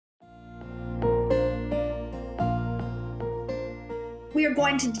We are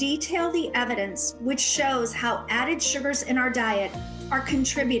going to detail the evidence which shows how added sugars in our diet are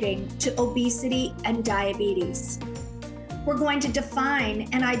contributing to obesity and diabetes. We're going to define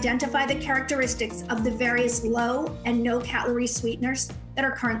and identify the characteristics of the various low and no-calorie sweeteners that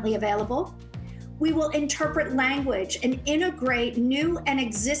are currently available. We will interpret language and integrate new and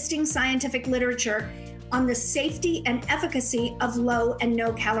existing scientific literature on the safety and efficacy of low and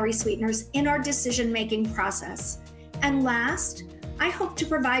no-calorie sweeteners in our decision-making process. And last, I hope to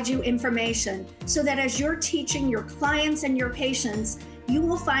provide you information so that as you're teaching your clients and your patients, you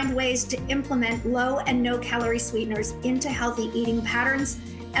will find ways to implement low and no-calorie sweeteners into healthy eating patterns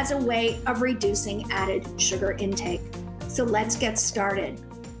as a way of reducing added sugar intake. So let's get started.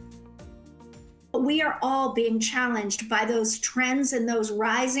 We are all being challenged by those trends and those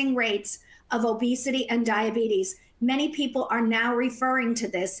rising rates of obesity and diabetes. Many people are now referring to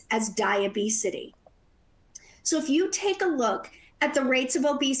this as diabesity. So if you take a look at the rates of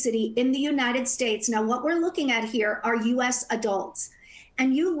obesity in the United States, now what we're looking at here are US adults,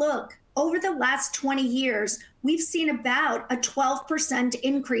 and you look over the last 20 years, we've seen about a 12%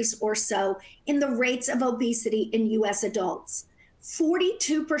 increase or so in the rates of obesity in US adults.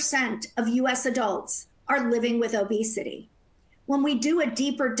 42% of US adults are living with obesity. When we do a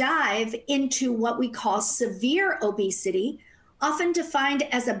deeper dive into what we call severe obesity, often defined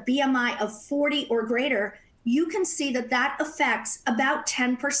as a BMI of 40 or greater, you can see that that affects about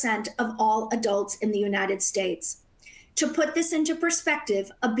 10% of all adults in the United States. To put this into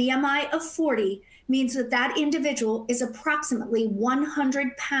perspective, a BMI of 40 means that that individual is approximately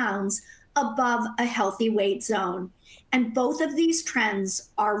 100 pounds above a healthy weight zone. And both of these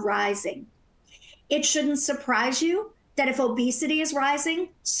trends are rising. It shouldn't surprise you that if obesity is rising,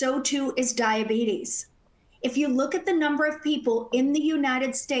 so too is diabetes. If you look at the number of people in the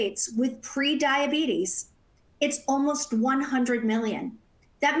United States with pre-diabetes, it's almost 100 million.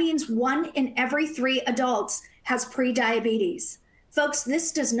 That means 1 in every 3 adults has pre-diabetes. Folks,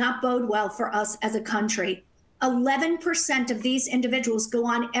 this does not bode well for us as a country. 11% of these individuals go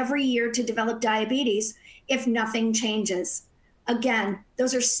on every year to develop diabetes if nothing changes. Again,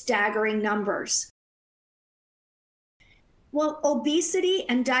 those are staggering numbers. Well, obesity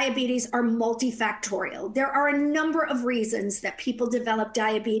and diabetes are multifactorial. There are a number of reasons that people develop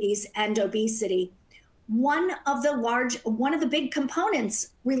diabetes and obesity. One of the big components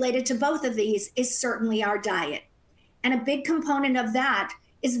related to both of these is certainly our diet. And a big component of that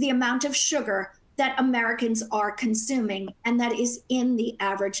is the amount of sugar that Americans are consuming, and that is in the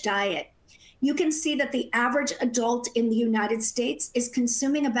average diet. You can see that the average adult in the United States is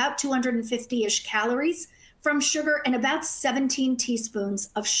consuming about 250-ish calories from sugar and about 17 teaspoons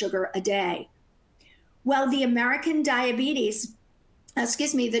of sugar a day. Well, the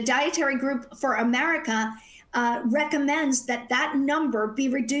the Dietary Group for America recommends that that number be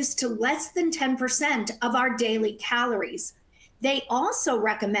reduced to less than 10% of our daily calories. They also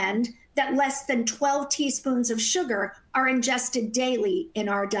recommend that less than 12 teaspoons of sugar are ingested daily in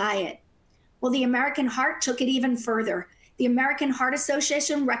our diet. Well, the American Heart took it even further. The American Heart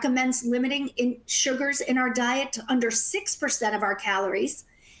Association recommends limiting sugars in our diet to under 6% of our calories.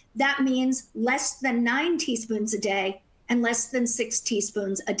 That means less than 9 teaspoons a day and less than 6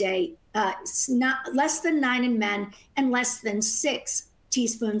 teaspoons a day, less than 9 in men and less than 6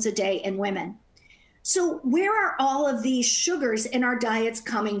 teaspoons a day in women. So where are all of these sugars in our diets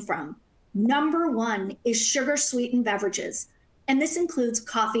coming from? Number one is sugar-sweetened beverages, and this includes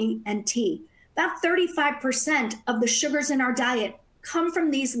coffee and tea. About 35% of the sugars in our diet come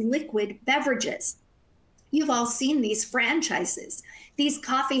from these liquid beverages. You've all seen these franchises, these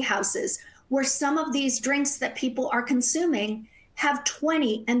coffee houses, where some of these drinks that people are consuming have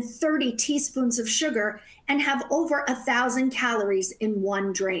 20 and 30 teaspoons of sugar and have over 1,000 calories in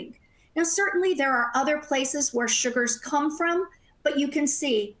one drink. Now, certainly there are other places where sugars come from, but you can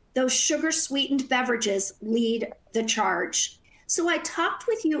see those sugar-sweetened beverages lead the charge. So I talked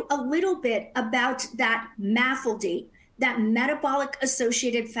with you a little bit about that MAFLD, that metabolic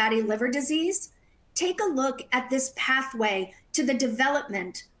associated fatty liver disease. Take a look at this pathway to the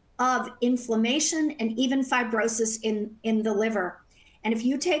development of inflammation and even fibrosis in the liver. And if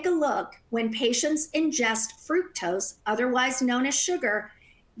you take a look, when patients ingest fructose, otherwise known as sugar,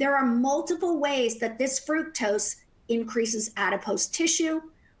 there are multiple ways that this fructose increases adipose tissue,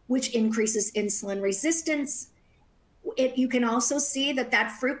 which increases insulin resistance. You can also see that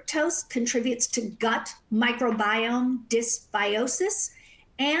that fructose contributes to gut microbiome dysbiosis,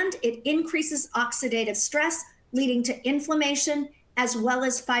 and it increases oxidative stress, leading to inflammation as well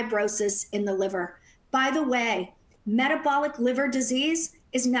as fibrosis in the liver. By the way, metabolic liver disease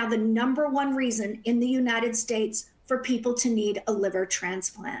is now the #1 reason in the United States for people to need a liver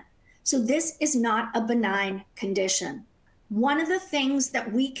transplant. So this is not a benign condition. One of the things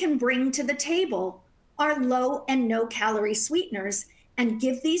that we can bring to the table are low and no calorie sweeteners and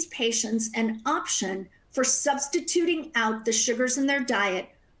give these patients an option for substituting out the sugars in their diet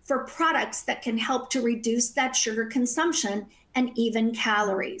for products that can help to reduce that sugar consumption and even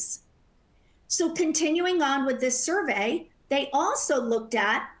calories. So continuing on with this survey, they also looked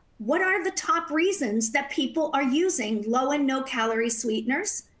at what are the top reasons that people are using low and no calorie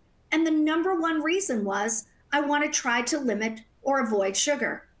sweeteners. And the number one reason was, I want to try to limit or avoid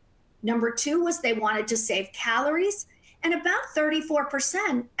sugar. Number two was they wanted to save calories. And about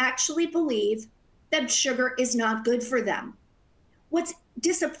 34% actually believe that sugar is not good for them. What's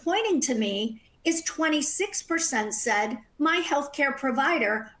disappointing to me is 26% said my healthcare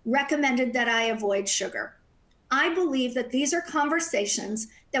provider recommended that I avoid sugar. I believe that these are conversations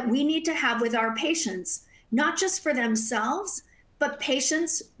that we need to have with our patients, not just for themselves, but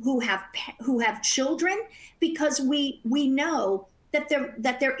patients who have children, because we know that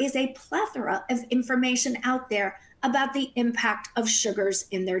there is a plethora of information out there about the impact of sugars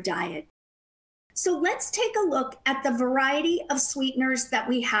in their diet. So let's take a look at the variety of sweeteners that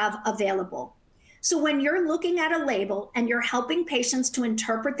we have available. So when you're looking at a label and you're helping patients to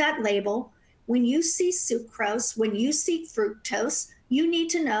interpret that label, when you see sucrose, when you see fructose, you need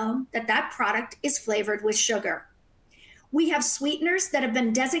to know that that product is flavored with sugar. We have sweeteners that have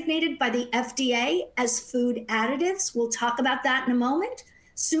been designated by the FDA as food additives. We'll talk about that in a moment.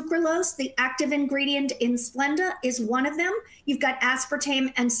 Sucralose, the active ingredient in Splenda, is one of them. You've got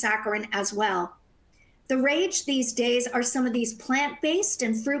aspartame and saccharin as well. The rage these days are some of these plant-based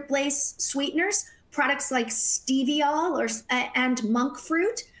and fruit-based sweeteners, products like Steviol and monk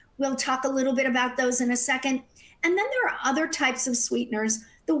fruit. We'll talk a little bit about those in a second. And then there are other types of sweeteners.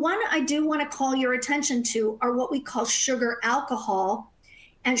 The one I do want to call your attention to are what we call sugar alcohol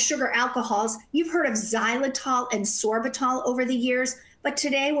and sugar alcohols. You've heard of xylitol and sorbitol over the years, but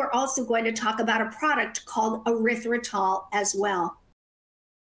today we're also going to talk about a product called erythritol as well.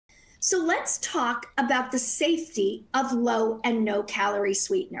 So let's talk about the safety of low and no calorie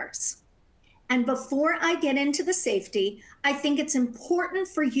sweeteners. And before I get into the safety, I think it's important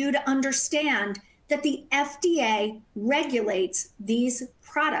for you to understand that the FDA regulates these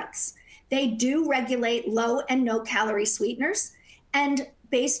products. They do regulate low and no calorie sweeteners. And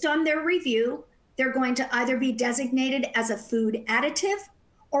based on their review, they're going to either be designated as a food additive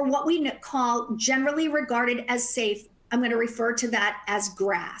or what we call generally regarded as safe. I'm going to refer to that as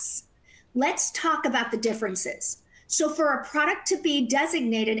GRAS. Let's talk about the differences. So for a product to be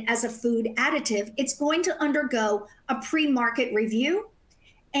designated as a food additive, it's going to undergo a pre-market review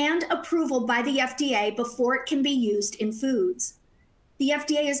and approval by the FDA before it can be used in foods. The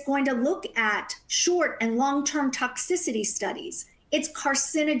FDA is going to look at short and long-term toxicity studies, its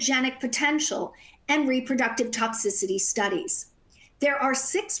carcinogenic potential, and reproductive toxicity studies. There are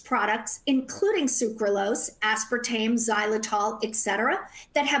 6 products, including sucralose, aspartame, xylitol, etc.,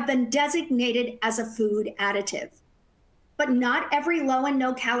 that have been designated as a food additive. But not every low and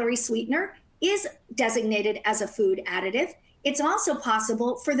no calorie sweetener is designated as a food additive. It's also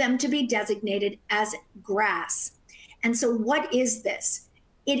possible for them to be designated as GRAS. And so what is this?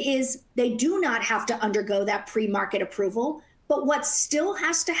 It is, they do not have to undergo that pre-market approval, but what still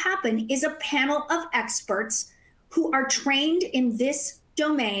has to happen is a panel of experts who are trained in this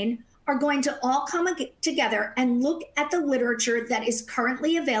domain are going to all come together and look at the literature that is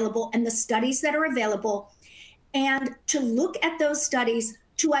currently available and the studies that are available, and to look at those studies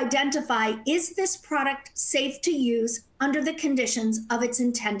to identify, is this product safe to use under the conditions of its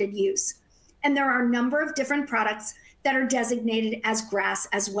intended use? And there are a number of different products that are designated as GRAS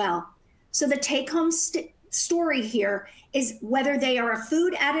as well. So the take-home story here is whether they are a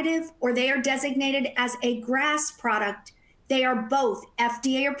food additive or they are designated as a GRAS product, they are both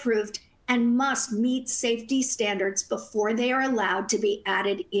FDA approved and must meet safety standards before they are allowed to be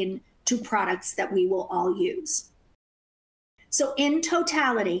added into products that we will all use. So in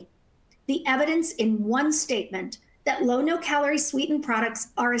totality, the evidence in one statement that low no-calorie sweetened products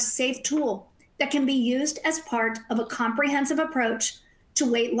are a safe tool that can be used as part of a comprehensive approach to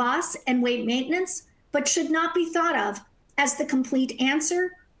weight loss and weight maintenance, but should not be thought of as the complete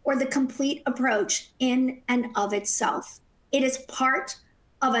answer or the complete approach in and of itself. It is part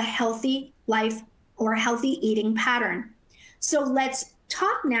of a healthy life or healthy eating pattern. So let's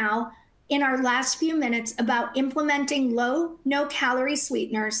talk now in our last few minutes about implementing low, no-calorie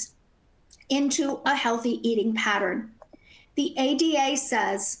sweeteners into a healthy eating pattern. The ADA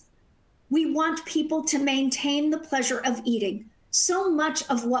says we want people to maintain the pleasure of eating. So much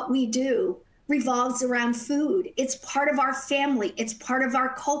of what we do revolves around food. It's part of our family. It's part of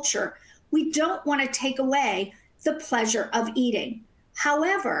our culture. We don't want to take away the pleasure of eating.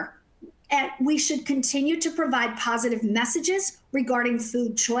 However, we should continue to provide positive messages regarding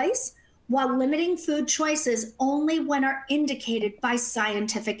food choice while limiting food choices only when are indicated by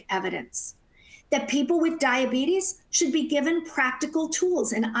scientific evidence. That people with diabetes should be given practical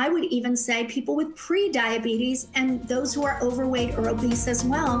tools. And I would even say people with pre-diabetes and those who are overweight or obese as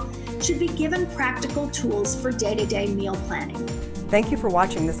well should be given practical tools for day-to-day meal planning. Thank you for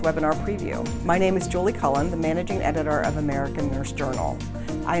watching this webinar preview. My name is Julie Cullen, the Managing Editor of American Nurse Journal.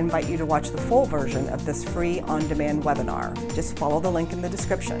 I invite you to watch the full version of this free on-demand webinar. Just follow the link in the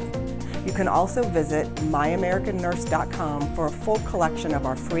description. You can also visit myamericannurse.com for a full collection of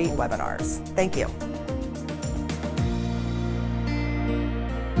our free webinars. Thank you.